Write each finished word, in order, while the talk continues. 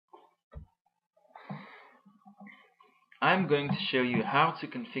I'm going to show you how to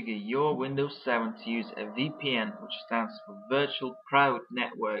configure your Windows 7 to use a VPN, which stands for Virtual Private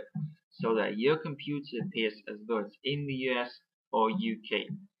Network, so that your computer appears as though it's in the US or UK.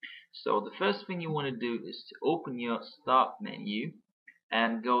 So the first thing you want to do is to open your Start menu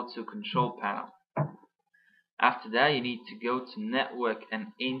and go to Control Panel. After that, you need to go to Network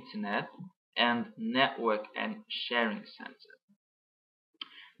and Internet and Network and Sharing Center.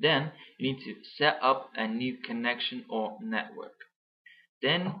 Then you need to set up a new connection or network.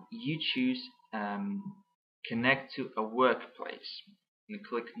 Then you choose connect to a workplace and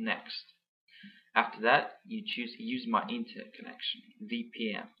click next. After that, you choose use my internet connection,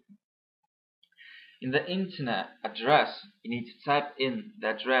 VPN. In the internet address, you need to type in the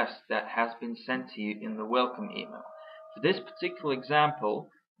address that has been sent to you in the welcome email. For this particular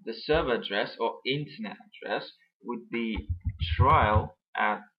example, the server address or internet address would be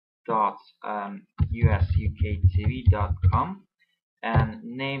trial@usuktv.com and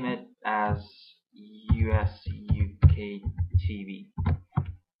name it as usuktv.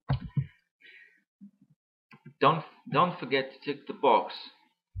 Don't forget to tick the box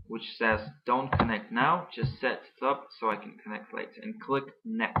which says don't connect now, just set it up so I can connect later, and click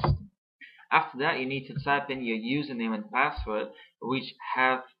next. After that, you need to type in your username and password, which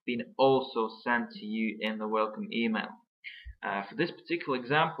have been also sent to you in the welcome email. For this particular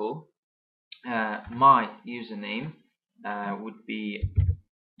example, my username would be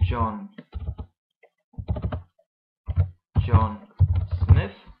John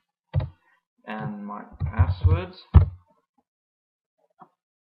Smith, and my password,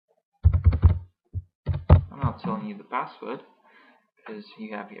 I'm not telling you the password because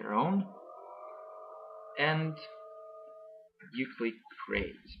you have your own, and you click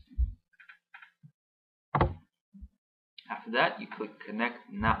create. After that, you click connect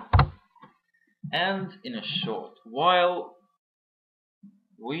now, and in a short while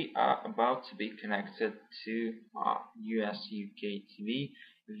we are about to be connected to our US UK TV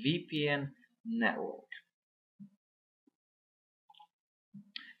VPN network.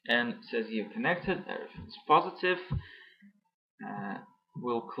 And it says you're connected, everything's positive.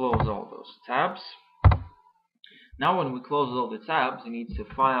 We'll close all those tabs. Now when we close all the tabs, you need to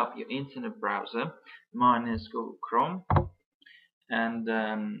fire up your internet browser. Mine is Google Chrome. And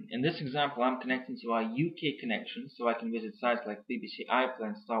in this example, I'm connecting to our UK connection, so I can visit sites like BBC iPlayer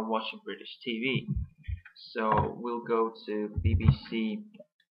and start watching British TV. So we'll go to BBC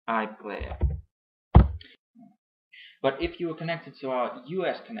iPlayer. But if you were connected to our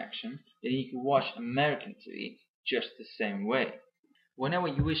US connection, then you can watch American TV just the same way. Whenever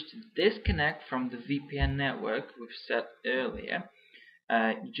you wish to disconnect from the VPN network we've set earlier,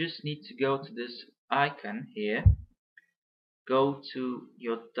 you just need to go to this icon here, go to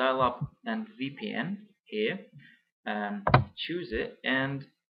your dial-up and VPN here, choose it and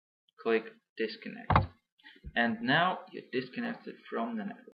click disconnect. And now you're disconnected from the network.